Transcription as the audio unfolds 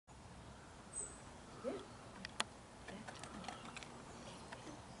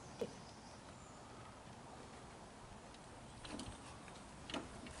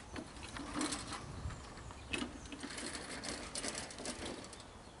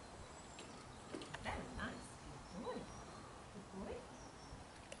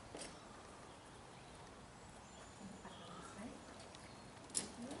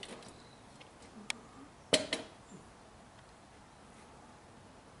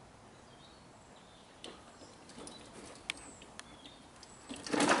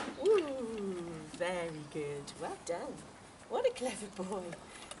Very good. Well done. What a clever boy.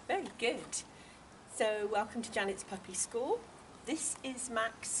 Very good. So welcome to Janet's Puppy School. This is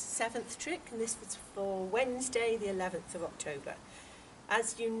Mack's 7th trick, and this was for Wednesday the 11th of October.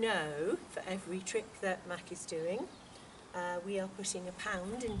 As you know, for every trick that Mack is doing, we are putting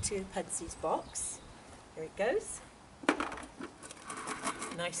 £1 into Pudsey's box. There it goes.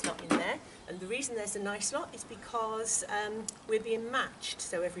 Nice lot in there. And the reason there's a nice lot is because we're being matched.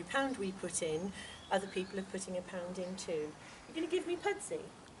 So every £1 we put in, other people are putting £1 in too. You're going to give me Pudsey?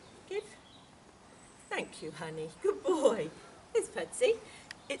 Give? Thank you, honey. Good boy. Here's Pudsey.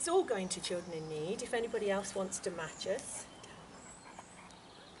 It's all going to children in need. If anybody else wants to match us,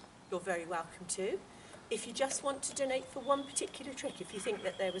 you're very welcome to. If you just want to donate for one particular trick, if you think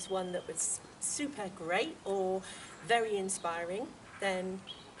that there was one that was super great or very inspiring, then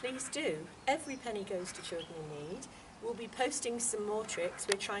please do. Every penny goes to children in need. We'll be posting some more tricks.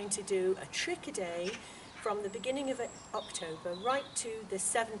 We're trying to do a trick a day from the beginning of October right to the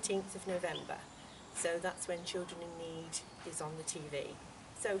 17th of November. So that's when Children in Need is on the TV.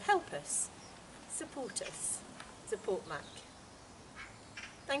 So help us, support Mack.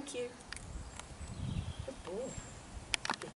 Thank you. Good boy.